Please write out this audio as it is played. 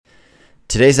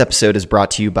Today's episode is brought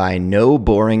to you by No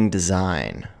Boring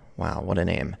Design. Wow, what a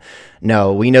name.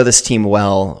 No, we know this team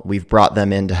well. We've brought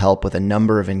them in to help with a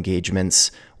number of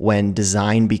engagements when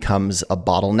design becomes a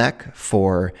bottleneck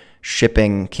for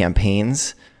shipping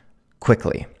campaigns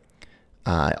quickly.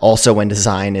 Also when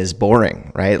design is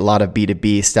boring, right? A lot of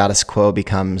B2B status quo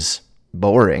becomes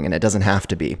boring and it doesn't have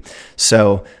to be.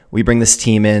 So we bring this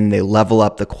team in, they level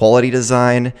up the quality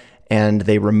design, and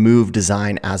they remove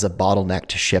design as a bottleneck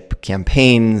to ship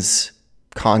campaigns,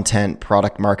 content,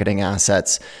 product marketing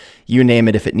assets. You name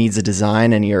it, if it needs a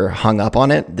design and you're hung up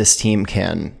on it, this team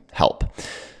can help.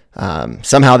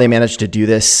 Somehow they managed to do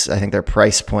this. I think their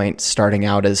price point starting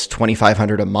out is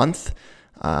 $2,500 a month.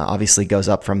 Obviously goes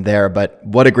up from there, but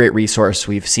what a great resource.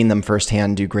 We've seen them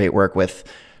firsthand do great work with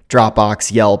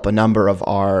Dropbox, Yelp, a number of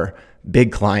our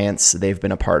big clients they've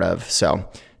been a part of. So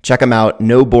check them out,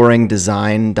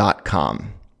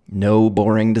 noboringdesign.com.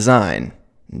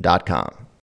 Noboringdesign.com.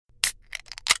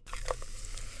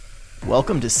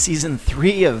 Welcome to Season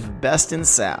 3 of Best in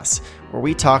SaaS, where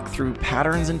we talk through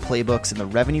patterns and playbooks in the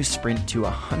revenue sprint to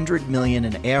 $100 million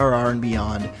in ARR and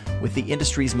beyond with the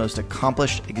industry's most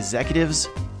accomplished executives,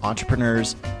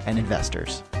 entrepreneurs, and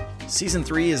investors. Season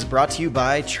 3 is brought to you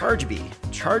by Chargebee.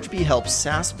 Chargebee helps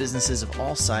SaaS businesses of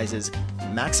all sizes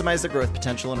maximize their growth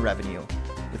potential and revenue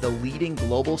with a leading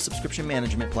global subscription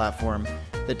management platform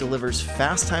that delivers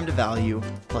fast time to value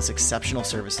plus exceptional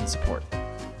service and support.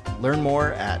 Learn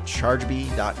more at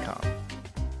chargebee.com.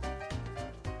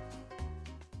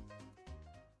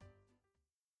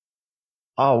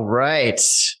 All right,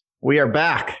 we are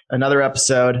back. Another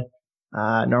episode.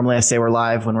 Normally I say we're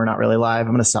live when we're not really live.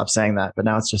 I'm going to stop saying that, but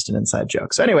now it's just an inside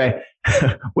joke. So anyway,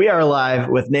 we are live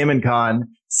with Naman Khan,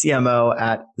 CMO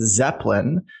at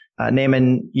Zeppelin.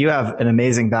 Naman, you have an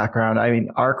amazing background. I mean,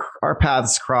 our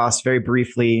paths crossed very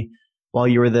briefly while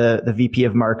you were the VP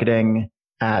of marketing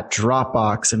at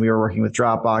Dropbox, and we were working with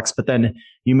Dropbox, but then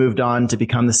you moved on to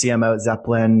become the CMO at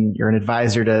Zeppelin. You're an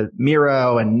advisor to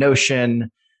Miro and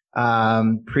Notion.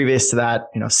 Previous to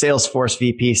that, Salesforce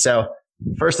VP. So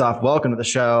first off, welcome to the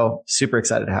show. Super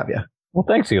excited to have you. Well,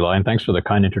 thanks, Eli, and thanks for the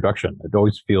kind introduction. It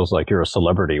always feels like you're a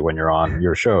celebrity when you're on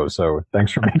your show. So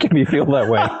thanks for making me feel that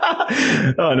way.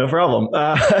 Oh, no problem.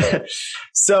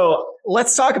 So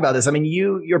let's talk about this. I mean,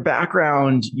 your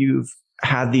background, you've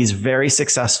had these very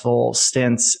successful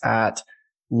stints at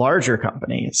larger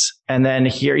companies. And then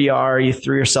here you are, you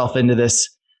threw yourself into this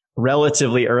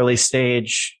relatively early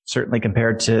stage, certainly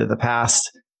compared to the past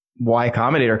Y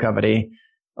Combinator company.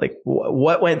 Like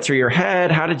what went through your head?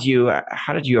 How did you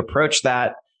approach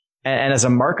that? And as a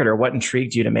marketer, what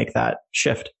intrigued you to make that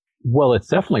shift? Well, it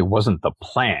definitely wasn't the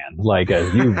plan. Like,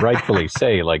 as you rightfully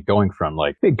say, like going from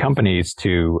like big companies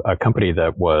to a company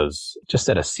that was just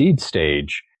at a seed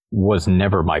stage was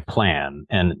never my plan.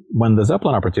 And when the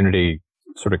Zeppelin opportunity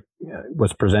sort of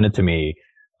was presented to me,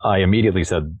 I immediately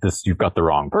said, you've got the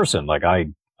wrong person. Like I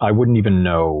wouldn't even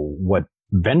know what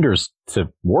vendors to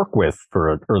work with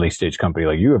for an early stage company.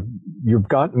 Like you've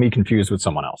got me confused with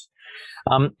someone else.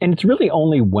 And it's really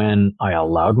only when I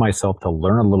allowed myself to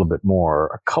learn a little bit more,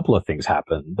 a couple of things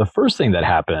happened. The first thing that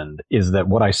happened is that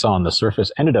what I saw on the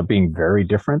surface ended up being very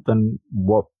different than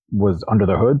what was under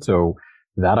the hood. So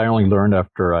that I only learned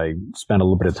after I spent a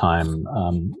little bit of time,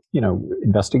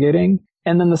 investigating.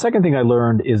 And then the second thing I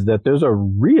learned is that there's a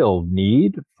real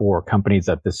need for companies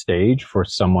at this stage for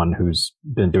someone who's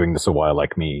been doing this a while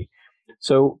like me.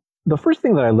 So the first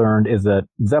thing that I learned is that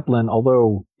Zeppelin,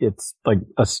 although it's like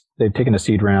they've taken a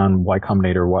seed round, Y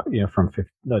Combinator, from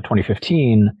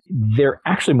 2015, they're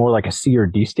actually more like a C or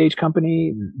D stage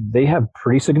company. They have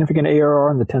pretty significant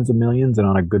ARR in the tens of millions and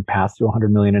on a good path to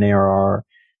 100 million in ARR.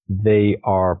 They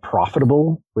are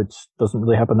profitable, which doesn't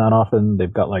really happen that often.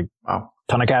 They've got like a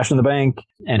ton of cash in the bank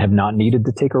and have not needed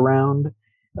to take a round.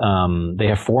 They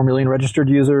have 4 million registered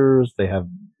users. They have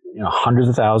hundreds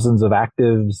of thousands of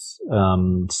actives.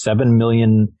 7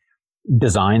 million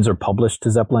designs are published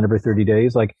to Zeppelin every 30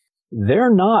 days. Like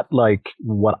they're not like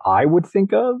what I would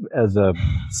think of as a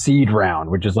seed round,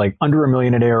 which is like under 1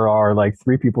 million in ARR, like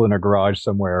 3 people in a garage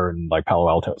somewhere in like Palo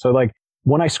Alto. So like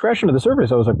when I scratched under the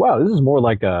surface, I was like, wow, this is more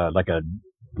like a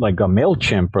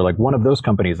MailChimp or like one of those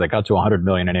companies that got to 100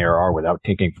 million in ARR without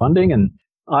taking funding. And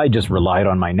I just relied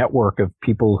on my network of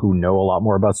people who know a lot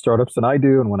more about startups than I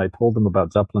do. And when I told them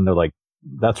about Zeppelin, they're like,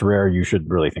 that's rare. You should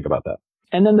really think about that.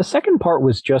 And then the second part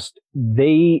was just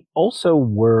they also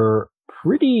were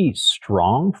pretty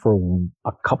strong for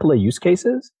a couple of use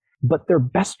cases, but their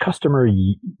best customers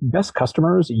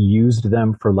used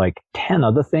them for like 10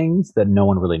 other things that no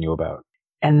one really knew about.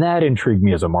 And that intrigued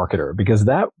me as a marketer because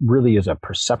that really is a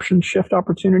perception shift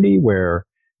opportunity where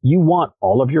you want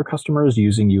all of your customers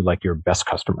using you like your best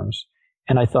customers.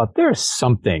 And I thought there's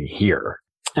something here.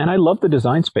 And I love the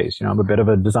design space. I'm a bit of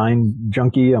a design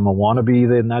junkie. I'm a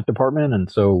wannabe in that department.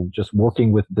 And so just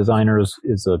working with designers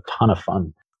is a ton of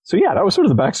fun. So yeah, that was sort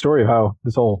of the backstory of how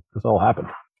this all happened.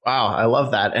 Wow. I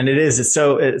love that. And it's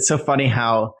so funny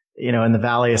how, in the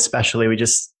Valley, especially, we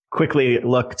just quickly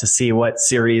look to see what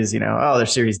series,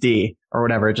 there's series D or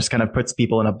whatever. It just kind of puts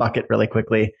people in a bucket really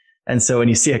quickly. And so when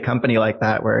you see a company like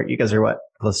that, where you guys are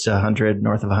close to 100,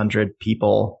 north of 100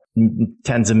 people,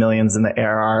 tens of millions in the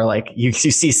ARR, like you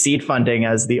see seed funding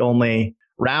as the only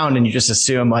round and you just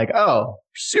assume like, oh,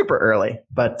 super early,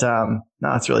 but no,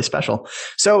 it's really special.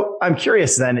 So I'm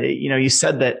curious then, you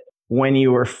said that when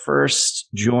you were first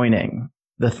joining,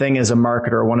 the thing as a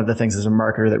marketer, one of the things as a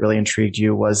marketer that really intrigued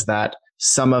you was that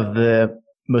some of the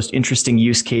most interesting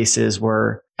use cases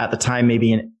were at the time,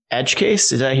 maybe an edge case.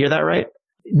 Did I hear that right?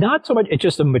 Not so much. It's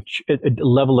just a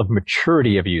level of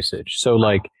maturity of usage. So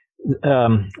like,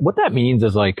 what that means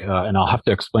is like, and I'll have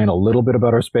to explain a little bit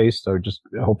about our space. So just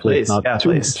hopefully it's not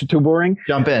too boring.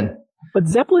 Jump in. But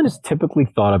Zeppelin is typically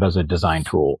thought of as a design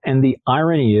tool. And the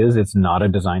irony is it's not a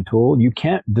design tool. You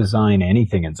can't design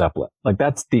anything in Zeppelin. Like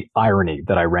that's the irony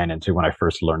that I ran into when I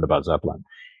first learned about Zeppelin.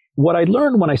 What I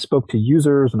learned when I spoke to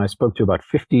users, and I spoke to about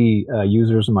 50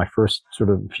 users in my first sort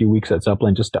of few weeks at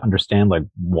Zeppelin, just to understand like,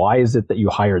 why is it that you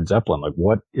hired Zeppelin? Like,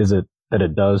 what is it that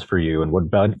it does for you and what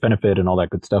benefit and all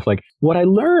that good stuff? Like what I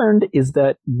learned is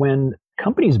that when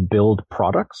companies build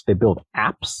products, they build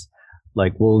apps.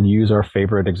 Like we'll use our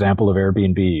favorite example of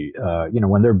Airbnb.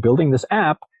 When they're building this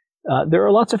app, there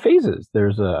are lots of phases.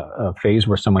 There's a phase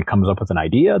where someone comes up with an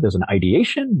idea. There's an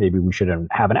ideation. Maybe we should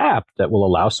have an app that will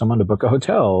allow someone to book a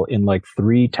hotel in like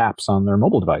 3 taps on their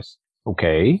mobile device.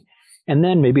 Okay. And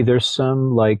then maybe there's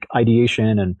some like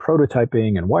ideation and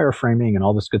prototyping and wireframing and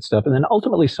all this good stuff. And then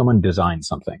ultimately someone designs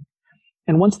something.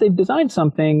 And once they've designed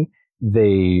something,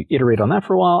 they iterate on that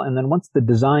for a while. And then once the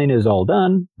design is all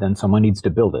done, then someone needs to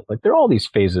build it. Like there are all these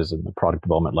phases in the product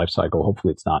development lifecycle.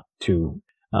 Hopefully it's not too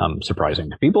surprising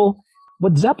to people.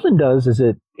 What Zeppelin does is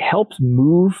it helps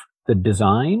move the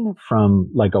design from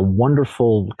like a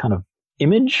wonderful kind of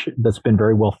image that's been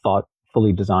very well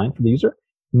thoughtfully designed for the user,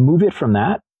 move it from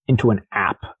that into an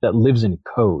app that lives in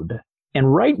code.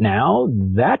 And right now,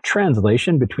 that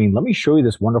translation between, let me show you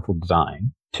this wonderful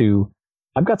design, to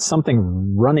I've got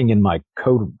something running in my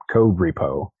code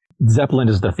repo, Zeppelin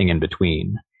is the thing in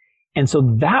between. And so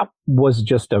that was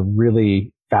just a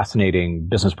really fascinating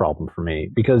business problem for me,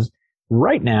 because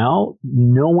right now,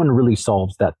 no one really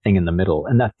solves that thing in the middle.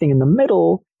 And that thing in the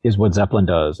middle is what Zeppelin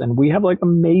does. And we have like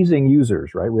amazing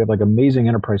users, right? We have like amazing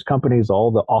enterprise companies.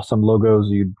 All the awesome logos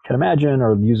you can imagine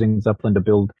are using Zeppelin to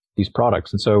build these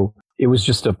products. And so it was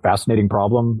just a fascinating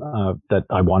problem that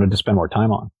I wanted to spend more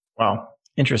time on. Wow.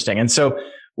 Interesting. And so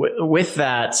with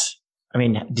that, I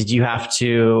mean,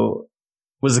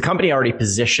 was the company already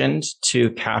positioned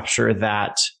to capture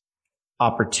that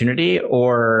opportunity,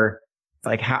 or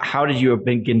like how did you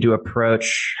begin to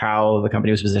approach how the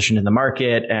company was positioned in the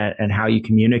market and how you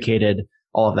communicated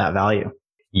all of that value?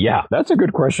 Yeah, that's a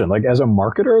good question. Like as a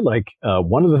marketer, like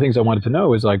one of the things I wanted to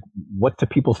know is like, what do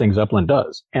people think Zeppelin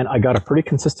does? And I got a pretty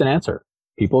consistent answer.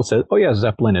 People said, oh yeah,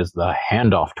 Zeppelin is the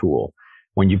handoff tool.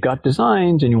 When you've got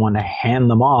designs and you want to hand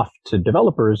them off to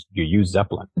developers, you use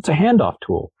Zeppelin. It's a handoff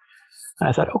tool. And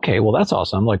I thought, okay, well, that's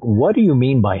awesome. Like, what do you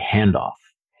mean by handoff?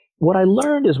 What I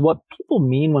learned is what people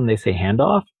mean when they say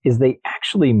handoff is they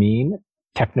actually mean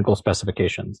technical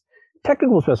specifications.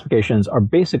 Technical specifications are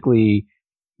basically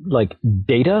like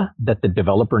data that the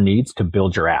developer needs to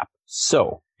build your app.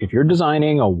 So if you're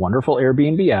designing a wonderful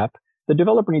Airbnb app, the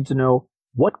developer needs to know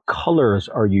what colors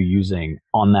are you using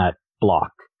on that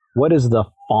block? What is the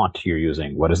font you're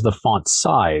using? What is the font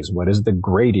size? What is the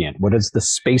gradient? What is the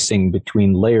spacing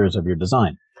between layers of your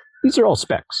design? These are all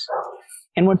specs.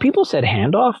 And when people said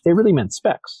handoff, they really meant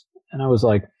specs. And I was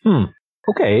like,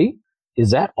 okay,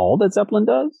 is that all that Zeppelin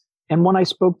does? And when I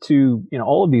spoke to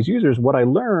all of these users, what I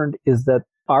learned is that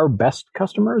our best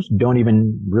customers don't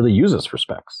even really use us for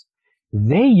specs.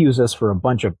 They use us for a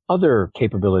bunch of other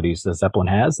capabilities that Zeppelin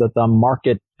has that the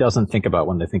market doesn't think about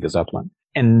when they think of Zeppelin.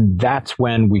 And that's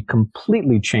when we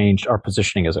completely changed our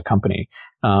positioning as a company.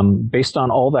 Based on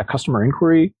all that customer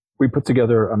inquiry, we put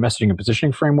together a messaging and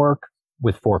positioning framework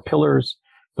with 4 pillars.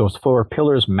 Those 4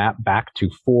 pillars map back to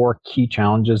 4 key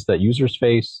challenges that users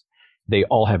face. They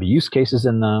all have use cases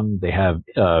in them. They have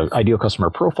ideal customer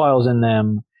profiles in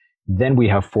them. Then we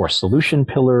have 4 solution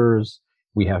pillars.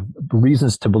 We have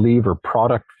reasons to believe or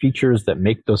product features that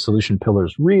make those solution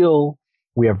pillars real.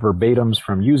 We have verbatims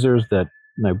from users that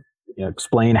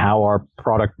explain how our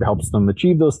product helps them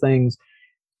achieve those things.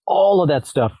 All of that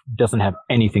stuff doesn't have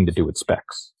anything to do with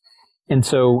specs. And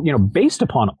so, based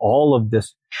upon all of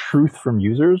this truth from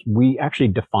users, we actually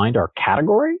defined our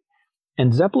category.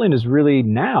 And Zeppelin is really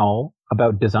now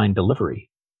about design delivery.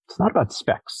 It's not about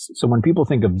specs. So when people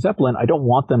think of Zeppelin, I don't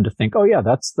want them to think, oh yeah,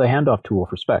 that's the handoff tool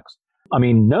for specs.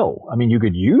 No. You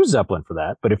could use Zeppelin for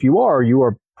that, but if you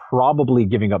are probably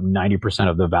giving up 90%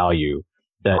 of the value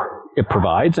that it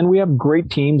provides. And we have great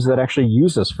teams that actually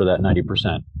use us for that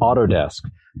 90%. Autodesk.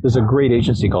 There's a great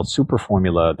agency called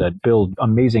Superformula that build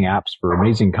amazing apps for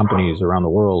amazing companies around the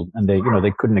world. And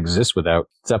they couldn't exist without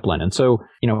Zeppelin. And so,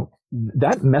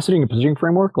 that messaging and positioning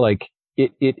framework, like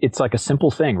it's like a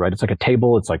simple thing, right? It's like a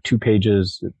table. It's like 2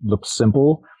 pages. It looks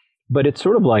simple, but it's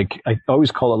sort of like, I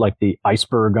always call it like the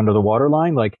iceberg under the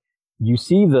waterline. Like you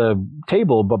see the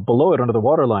table, but below it under the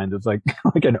waterline, there's like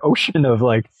an ocean of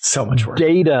like so much work,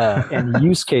 data and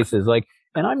use cases.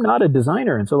 And I'm not a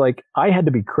designer. And so I had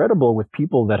to be credible with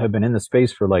people that have been in the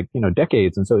space for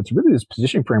decades. And so it's really this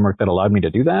positioning framework that allowed me to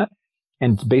do that.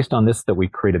 And it's based on this that we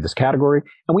created this category.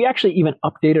 And we actually even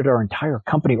updated our entire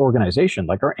company organization.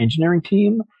 Like our engineering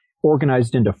team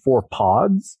organized into 4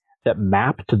 pods that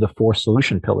map to the 4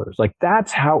 solution pillars. Like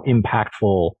that's how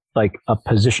impactful a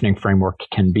positioning framework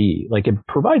can be. It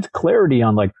provides clarity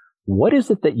on what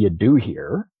is it that you do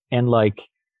here? And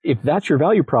if that's your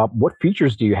value prop, what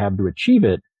features do you have to achieve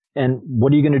it? And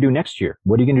what are you going to do next year?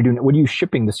 What are you going to do? What are you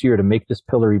shipping this year to make this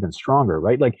pillar even stronger,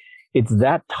 right? It's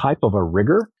that type of a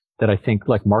rigor that I think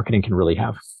marketing can really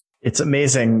have. It's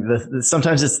amazing.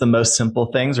 Sometimes it's the most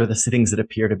simple things or the things that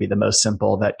appear to be the most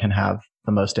simple that can have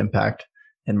the most impact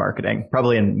in marketing,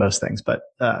 probably in most things, but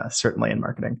certainly in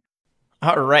marketing.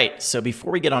 All right. So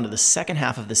before we get on to the second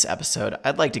half of this episode,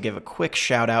 I'd like to give a quick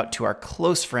shout out to our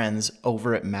close friends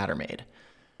over at Mattermade.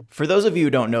 For those of you who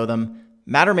don't know them,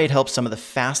 Mattermade helps some of the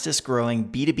fastest growing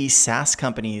B2B SaaS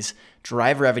companies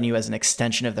drive revenue as an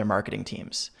extension of their marketing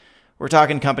teams. We're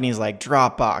talking companies like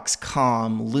Dropbox,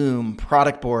 Calm, Loom,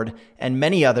 Product Board, and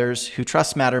many others who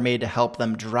trust Mattermade to help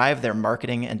them drive their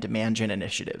marketing and demand gen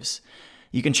initiatives.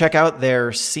 You can check out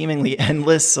their seemingly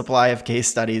endless supply of case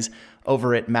studies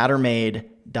over at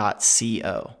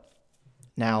mattermade.co.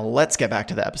 Now let's get back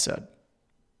to the episode.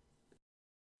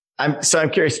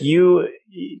 I'm curious, you,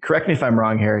 correct me if I'm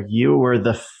wrong here, you were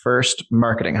the first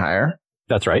marketing hire.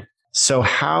 That's right. So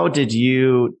how did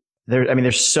you,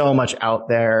 there's so much out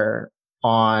there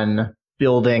on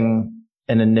building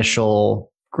an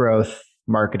initial growth,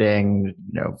 marketing,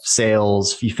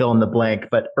 sales, you fill in the blank,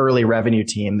 but early revenue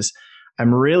teams.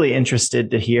 I'm really interested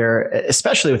to hear,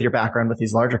 especially with your background with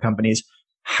these larger companies,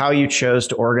 how you chose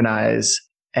to organize,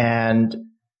 and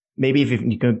maybe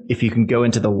if you can go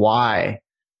into the why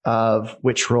of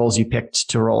which roles you picked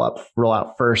to roll out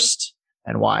first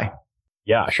and why.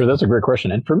 Yeah, sure. That's a great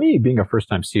question. And for me, being a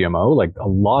first-time CMO, a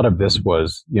lot of this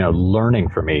was, learning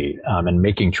for me and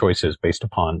making choices based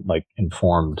upon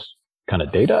informed kind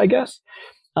of data, I guess.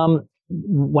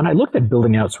 When I looked at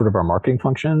building out sort of our marketing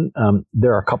function,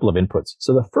 there are a couple of inputs.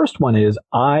 So the first one is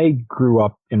I grew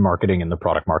up in marketing in the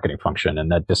product marketing function, and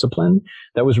that discipline,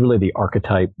 that was really the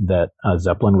archetype that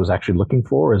Zeppelin was actually looking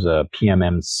for as a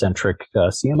PMM-centric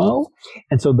CMO.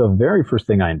 And so the very first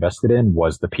thing I invested in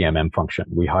was the PMM function.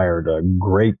 We hired a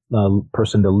great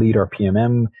person to lead our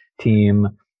PMM team.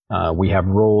 We have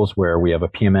roles where we have a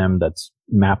PMM that's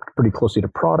mapped pretty closely to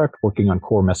product, working on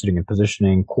core messaging and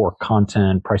positioning, core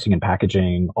content, pricing and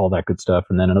packaging, all that good stuff.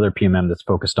 And then another PMM that's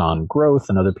focused on growth,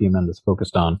 another PMM that's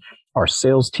focused on our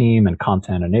sales team and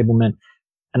content enablement.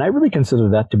 And I really consider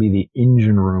that to be the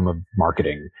engine room of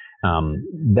marketing.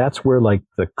 That's where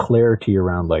the clarity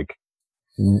around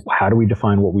how do we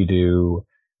define what we do?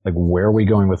 Where are we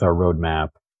going with our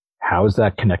roadmap? How is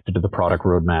that connected to the product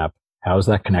roadmap? How is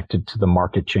that connected to the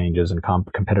market changes and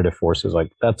competitive forces?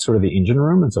 That's sort of the engine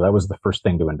room. And so that was the first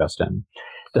thing to invest in.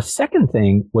 The second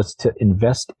thing was to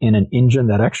invest in an engine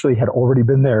that actually had already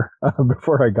been there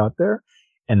before I got there.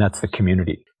 And that's the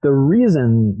community.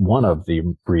 One of the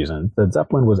reasons that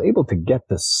Zeppelin was able to get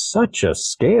to such a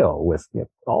scale with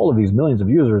all of these millions of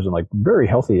users and very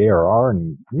healthy ARR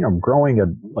and, growing at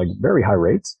very high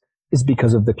rates is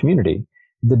because of the community.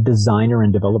 The designer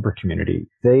and developer community.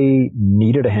 They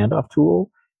needed a handoff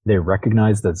tool. They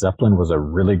recognized that Zeppelin was a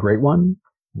really great one,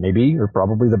 maybe or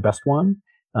probably the best one.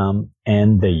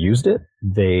 And they used it.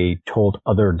 They told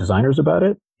other designers about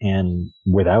it. And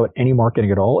without any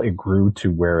marketing at all, it grew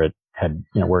to where it had,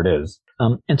 where it is.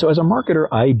 And so as a marketer,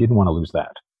 I didn't want to lose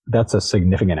that. That's a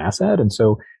significant asset. And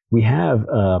so we have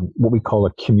what we call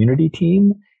a community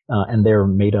team And they're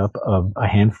made up of a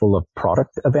handful of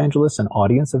product evangelists and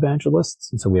audience evangelists.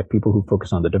 And so we have people who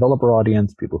focus on the developer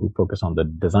audience, people who focus on the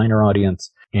designer audience.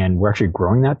 And we're actually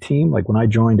growing that team. Like when I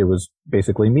joined, it was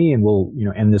basically me, and we'll,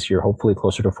 end this year, hopefully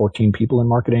closer to 14 people in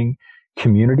marketing.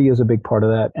 Community is a big part of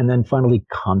that. And then finally,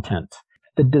 content.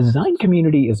 The design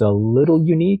community is a little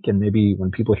unique. And maybe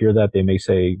when people hear that, they may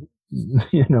say,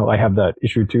 I have that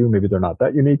issue too. Maybe they're not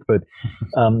that unique, but,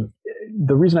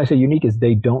 the reason I say unique is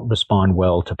they don't respond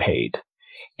well to paid.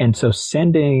 And so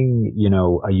sending,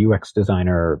 a UX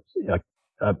designer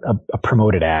a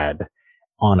promoted ad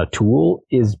on a tool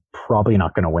is probably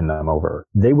not going to win them over.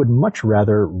 They would much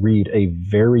rather read a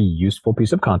very useful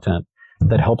piece of content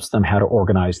that helps them how to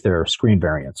organize their screen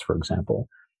variants, for example.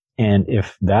 And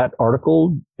if that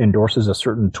article endorses a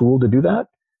certain tool to do that,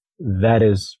 that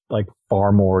is like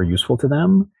far more useful to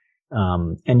them.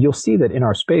 And you'll see that in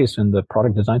our space, in the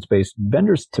product design space,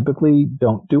 vendors typically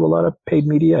don't do a lot of paid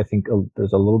media. I think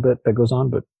there's a little bit that goes on,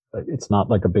 but it's not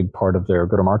like a big part of their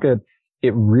go-to-market.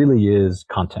 It really is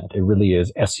content. It really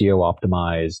is SEO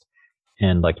optimized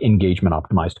and like engagement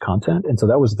optimized content. And so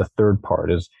that was the third part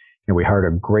is, we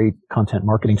hired a great content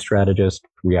marketing strategist.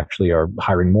 We actually are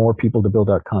hiring more people to build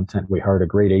out content. We hired a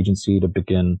great agency to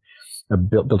begin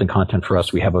building content for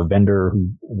us. We have a vendor who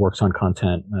works on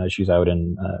content. She's out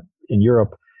in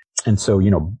Europe. And so,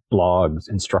 blogs,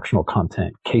 instructional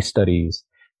content, case studies,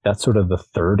 that's sort of the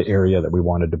third area that we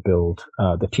wanted to build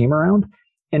the team around.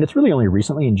 And it's really only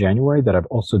recently in January that I've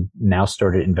also now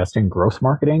started investing in growth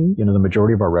marketing. The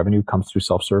majority of our revenue comes through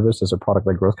self-service as a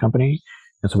product-led growth company.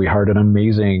 And so we hired an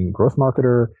amazing growth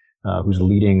marketer who's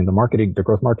leading the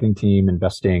growth marketing team,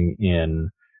 investing in,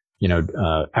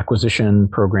 acquisition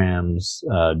programs,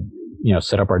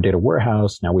 set up our data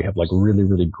warehouse. Now we have like really,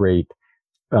 really great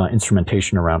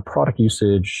instrumentation around product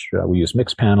usage. We use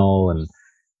Mixpanel and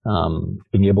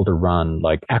being able to run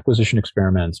like acquisition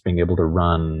experiments, being able to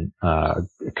run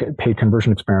paid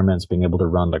conversion experiments, being able to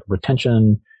run like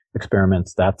retention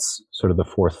experiments. That's sort of the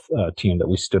fourth team that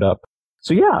we stood up.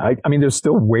 So yeah, I mean, there's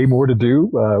still way more to do.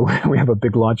 We have a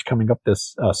big launch coming up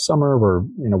this summer. We're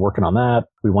working on that.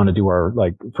 We want to do our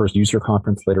like first user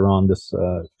conference later on this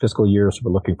fiscal year, so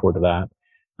we're looking forward to that.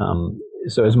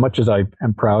 So as much as I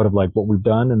am proud of like what we've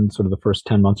done in sort of the first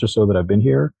 10 months or so that I've been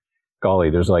here,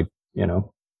 golly, there's like,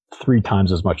 3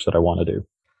 times as much that I want to do.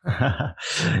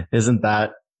 Isn't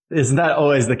that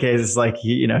always the case? It's like,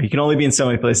 you can only be in so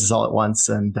many places all at once.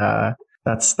 And,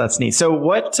 that's neat. So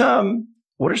what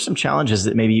are some challenges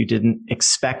that maybe you didn't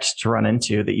expect to run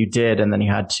into that you did, and then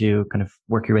you had to kind of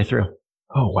work your way through?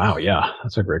 Oh, wow. Yeah.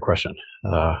 That's a great question.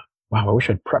 Wow. I wish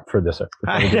I'd prepped for this.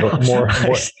 More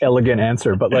elegant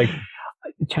answer, but like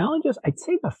challenges, I'd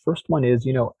say the first one is,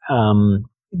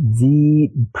 the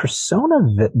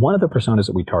persona one of the personas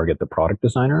that we target, the product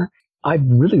designer, I've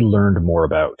really learned more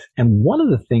about. And one of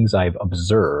the things I've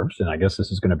observed, and I guess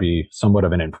this is going to be somewhat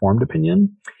of an informed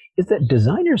opinion, is that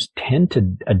designers tend to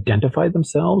identify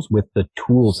themselves with the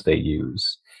tools they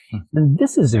use. And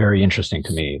this is very interesting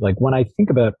to me. Like when I think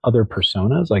about other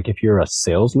personas, like if you're a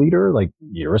sales leader, like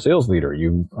you're a sales leader,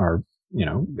 you are,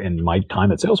 in my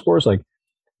time at Salesforce, like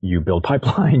you build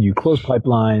pipeline, you close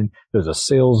pipeline, there's a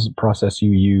sales process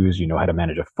you use, you know how to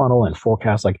manage a funnel and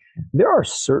forecast. Like there are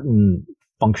certain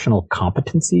functional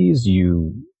competencies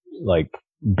you like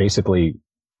basically,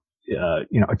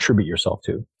 attribute yourself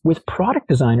to. With product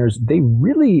designers, they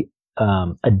really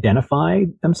identify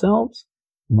themselves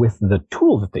with the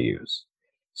tool that they use.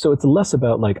 So it's less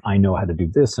about like, I know how to do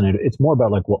this. And it's more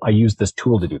about like, well, I use this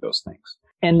tool to do those things.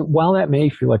 And while that may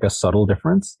feel like a subtle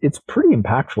difference, it's pretty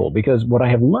impactful, because what I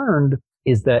have learned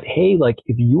is that, hey, like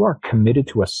if you are committed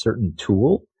to a certain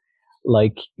tool,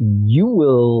 like you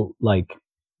will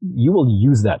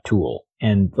use that tool,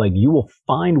 and like you will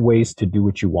find ways to do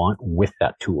what you want with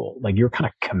that tool. Like you're kind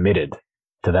of committed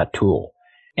to that tool.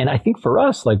 And I think for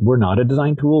us, like we're not a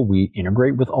design tool. We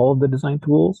integrate with all of the design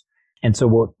tools. And so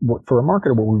what for a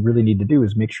marketer, what we really need to do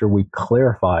is make sure we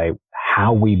clarify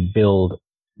how we build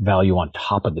value on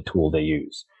top of the tool they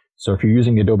use. So if you're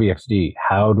using Adobe XD,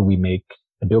 how do we make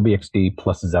Adobe XD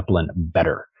plus Zeppelin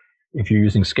better? If you're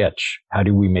using Sketch, how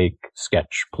do we make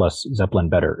Sketch plus Zeppelin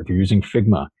better? If you're using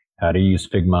Figma, how to use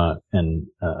Figma and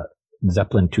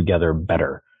Zeppelin together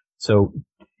better. So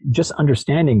just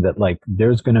understanding that like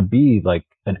there's going to be like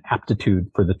an aptitude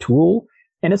for the tool,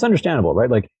 and it's understandable, right?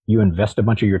 Like you invest a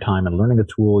bunch of your time in learning the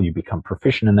tool, you become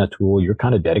proficient in that tool, you're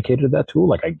kind of dedicated to that tool.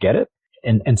 Like I get it.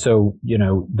 And so,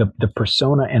 the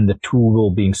persona and the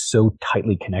tool being so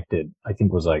tightly connected, I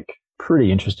think was like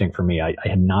pretty interesting for me. I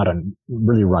had not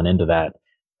really run into that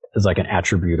as like an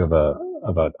attribute of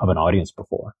an audience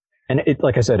before. And it,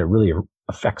 like I said, it really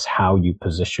affects how you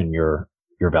position your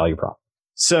value prop.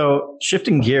 So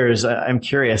shifting gears, I'm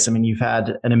curious. I mean, you've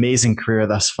had an amazing career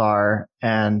thus far,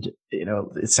 and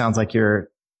it sounds like you're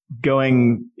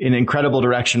going in an incredible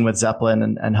direction with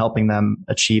Zeppelin and helping them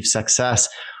achieve success.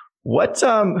 Who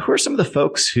are some of the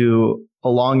folks who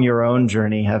along your own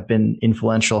journey have been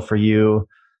influential for you,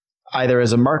 either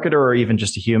as a marketer or even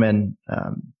just a human,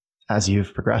 as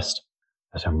you've progressed?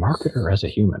 As a marketer or as a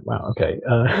human? Wow. Okay.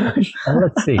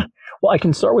 Let's see. Well, I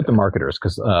can start with the marketers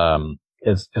because,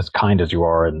 as kind as you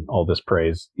are and all this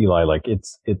praise, Eli, like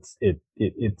it's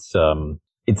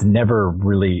never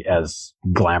really as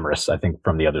glamorous, I think,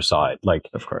 from the other side. Like,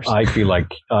 of course, I feel like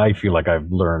I've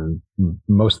learned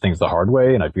most things the hard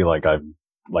way, and I feel like I've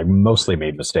mostly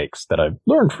made mistakes that I've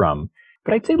learned from.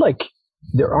 But I'd say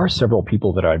there are several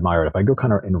people that I admire. If I go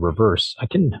kind of in reverse, I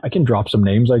can drop some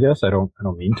names. I guess I don't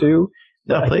mean to.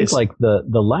 Yeah, please. I think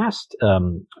the last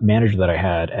manager that I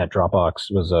had at Dropbox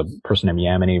was a person named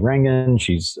Yamini Rangan.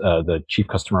 She's the chief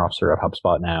customer officer at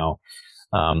HubSpot now.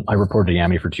 I reported to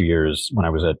Yamini for 2 years when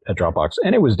I was at Dropbox,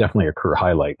 and it was definitely a career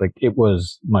highlight. Like, it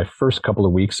was my first couple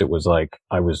of weeks. It was like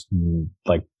I was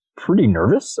pretty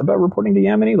nervous about reporting to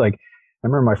Yamini. Like, I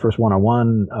remember my first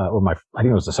one-on-one, I think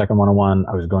it was the second one-on-one.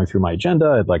 I was going through my agenda.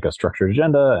 I had a structured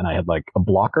agenda, and I had a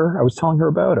blocker I was telling her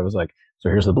about. I was like, so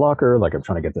here's the blocker. I'm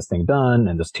trying to get this thing done,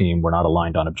 and this team, we're not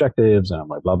aligned on objectives. And I'm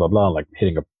like, blah, blah, blah,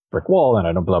 hitting a brick wall, and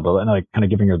I don't blah, blah, blah. And kind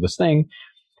of giving her this thing.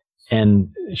 And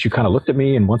she kind of looked at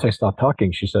me. And once I stopped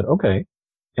talking, she said, okay,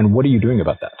 and what are you doing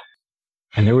about that?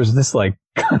 And there was this kind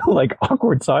of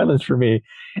awkward silence for me.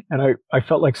 And I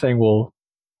felt like saying, well,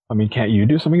 I mean, can't you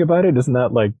do something about it? Isn't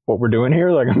that what we're doing here?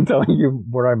 I'm telling you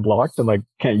where I'm blocked, and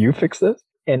can't you fix this?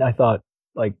 And I thought,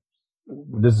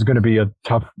 this is going to be a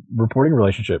tough reporting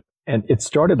relationship. And it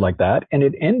started like that. And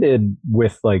it ended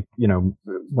with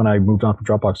when I moved on from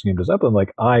Dropbox and came to Zeppelin,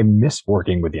 I miss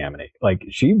working with Yamini.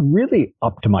 She really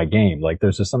upped my game.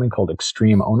 There's something called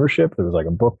Extreme Ownership. There was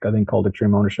a book, I think, called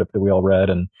Extreme Ownership that we all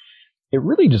read. And it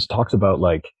really just talks about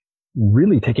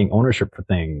really taking ownership for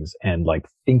things and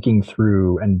thinking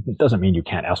through. And it doesn't mean you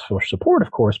can't ask for support,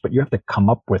 of course, but you have to come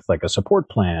up with a support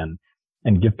plan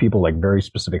and give people very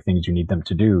specific things you need them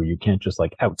to do. You can't just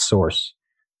outsource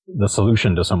the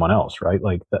solution to someone else, right?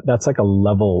 That's a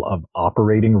level of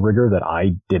operating rigor that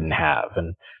I didn't have.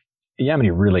 And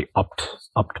Yamini really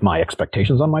upped my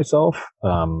expectations on myself.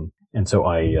 And so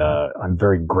I'm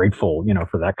very grateful,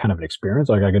 for that kind of an experience.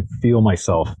 I could feel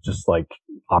myself just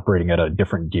operating at a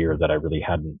different gear that I really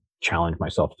hadn't challenged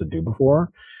myself to do before.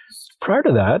 Prior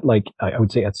to that, I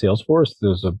would say at Salesforce,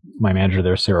 there's my manager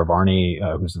there, Sarah Varney,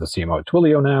 who's the CMO at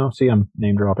Twilio now. See, I'm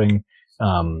name dropping.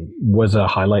 Was a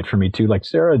highlight for me too.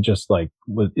 Sarah just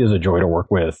is a joy to work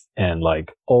with, and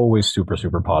always super,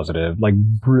 super positive,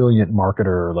 brilliant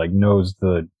marketer, knows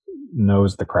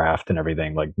the craft and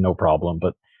everything, no problem.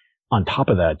 But on top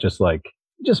of that, just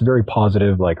very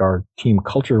positive. Our team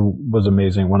culture was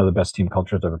amazing. One of the best team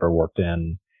cultures I've ever worked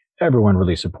in. Everyone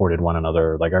really supported one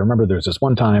another. I remember there was this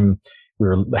one time we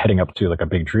were heading up to a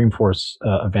big Dreamforce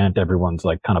event. Everyone's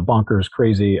kind of bonkers,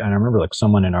 crazy. And I remember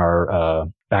someone in our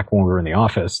back when we were in the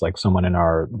office, someone in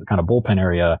our kind of bullpen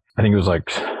area, I think it was I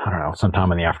don't know,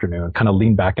 sometime in the afternoon, kind of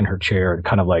leaned back in her chair and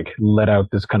kind of let out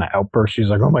this kind of outburst. She's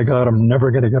like, oh my God, I'm never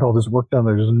going to get all this work done.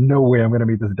 There's no way I'm going to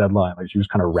meet this deadline. She was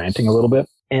kind of ranting a little bit.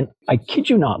 And I kid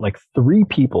you not, 3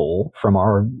 people from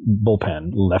our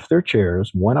bullpen left their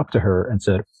chairs, went up to her and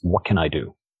said, what can I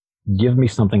do? Give me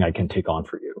something I can take on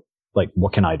for you.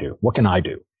 What can I do? What can I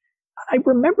do? I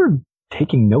remember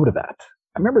taking note of that.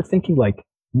 I remember thinking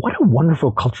what a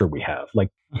wonderful culture we have.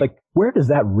 Where does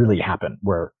that really happen?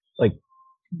 Where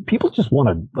people just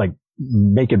want to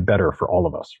make it better for all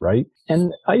of us, right?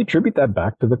 And I attribute that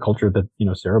back to the culture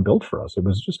that, Sarah built for us. It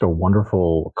was just a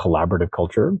wonderful collaborative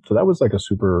culture. So that was a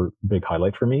super big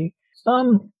highlight for me.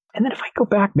 And then if I go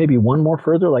back maybe one more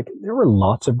further, there were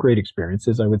lots of great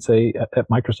experiences, I would say, at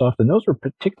Microsoft. And those were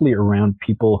particularly around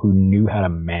people who knew how to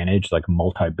manage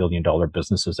multi-billion-dollar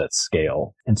businesses at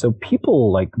scale. And so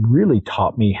people really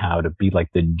taught me how to be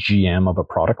the GM of a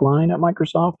product line at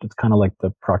Microsoft. It's kind of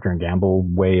the Procter & Gamble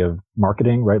way of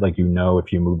marketing, right? If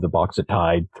you move the box of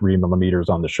Tide 3 millimeters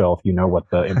on the shelf, what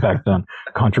the impact on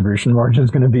contribution margin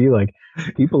is going to be.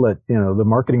 People at, the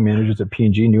marketing managers at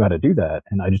P&G knew how to do that.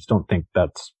 And I just don't think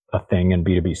that's a thing in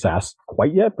B2B SaaS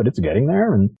quite yet, but it's getting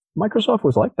there. And Microsoft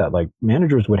was like that.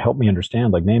 Managers would help me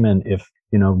understand, Naaman, if,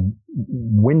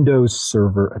 Windows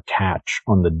Server attach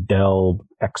on the Dell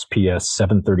XPS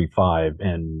 735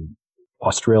 and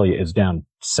Australia is down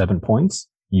 7 points,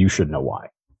 you should know why.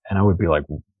 And I would be like,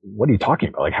 what are you talking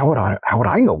about? How would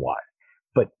I know why?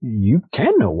 but you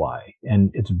can know why.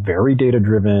 And it's very data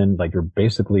driven. Like you're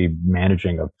basically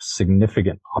managing a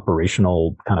significant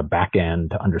operational kind of back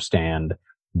end to understand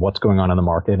what's going on in the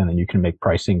market. And then you can make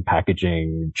pricing,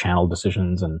 packaging, channel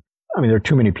decisions. And I mean, there are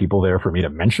too many people there for me to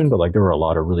mention, but like there were a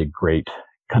lot of really great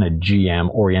kind of GM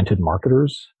oriented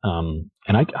marketers. And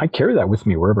I carry that with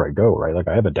me wherever I go, right? Like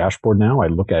I have a dashboard now. I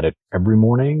look at it every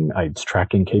morning. It's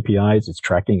tracking KPIs. It's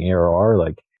tracking ARR.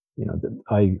 Like, you know,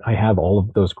 I have all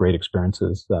of those great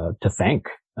experiences, to thank,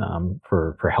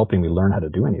 for helping me learn how to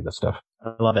do any of this stuff.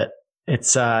 I love it.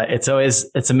 It's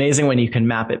amazing when you can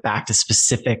map it back to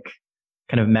specific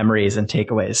kind of memories and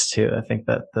takeaways too. I think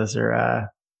that those are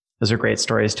great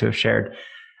stories to have shared.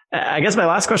 I guess my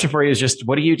last question for you is just,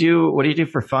 what do you do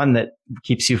for fun that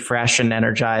keeps you fresh and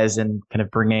energized and kind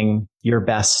of bringing your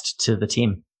best to the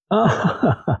team?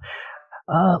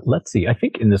 Let's see. I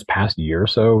think in this past year or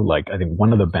so, like I think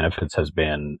one of the benefits has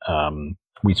been,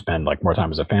 we spend like more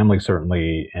time as a family,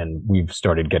 certainly, and we've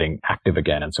started getting active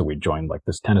again. And so we joined like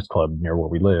this tennis club near where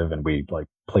we live, and we like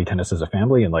play tennis as a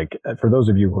family. And like, for those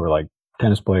of you who are like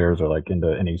tennis players or like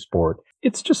into any sport,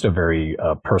 it's just a very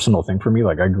personal thing for me.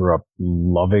 Like I grew up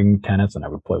loving tennis, and I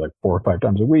would play like 4 or 5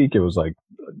 times a week. It was like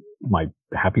my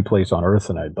happy place on earth.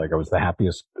 And I was the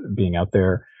happiest being out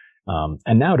there.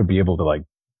 And now to be able to like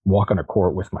walk on a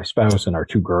court with my spouse and our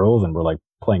 2 girls, and we're like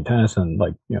playing tennis, and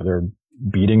like, you know, they're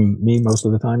beating me most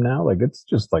of the time now. Like it's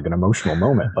just like an emotional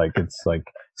moment. Like it's like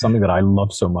something that I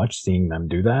love so much. Seeing them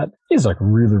do that is like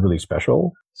really, really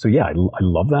special. So yeah, I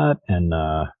love that. And,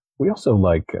 we also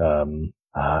like,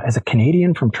 as a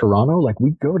Canadian from Toronto, like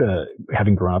we go to,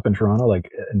 having grown up in Toronto,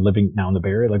 like, and living now in the Bay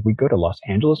Area, like we go to Los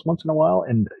Angeles once in a while.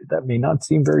 And that may not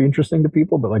seem very interesting to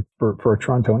people, but like for a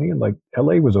Torontonian, like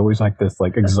LA was always like this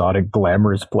like exotic,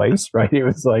 glamorous place, right? It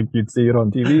was like, you'd see it on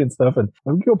TV and stuff. And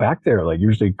we go back there like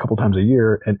usually a couple times a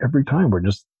year. And every time we're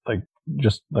just like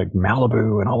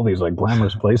Malibu and all these like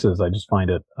glamorous places. I just find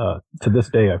it, to this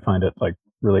day, I find it like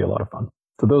really a lot of fun.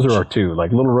 So those are our 2, like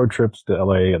little road trips to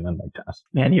LA and then like tennis.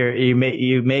 Man,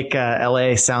 you make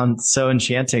LA sound so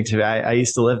enchanting to me. I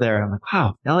used to live there. And I'm like,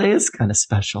 wow, LA is kind of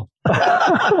special.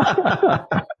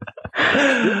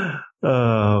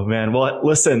 Oh man. Well,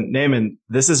 listen, Naman,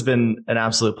 this has been an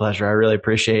absolute pleasure. I really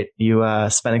appreciate you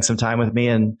spending some time with me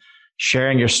and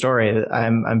sharing your story.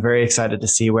 I'm very excited to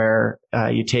see where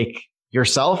you take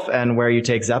yourself and where you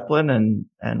take Zeppelin,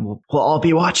 and we'll all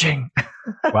be watching.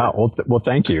 Wow. Well,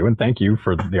 thank you. And thank you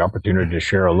for the opportunity to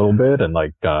share a little bit. And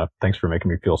like, thanks for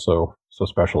making me feel so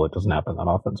special. It doesn't happen that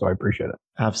often. So I appreciate it.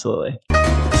 Absolutely.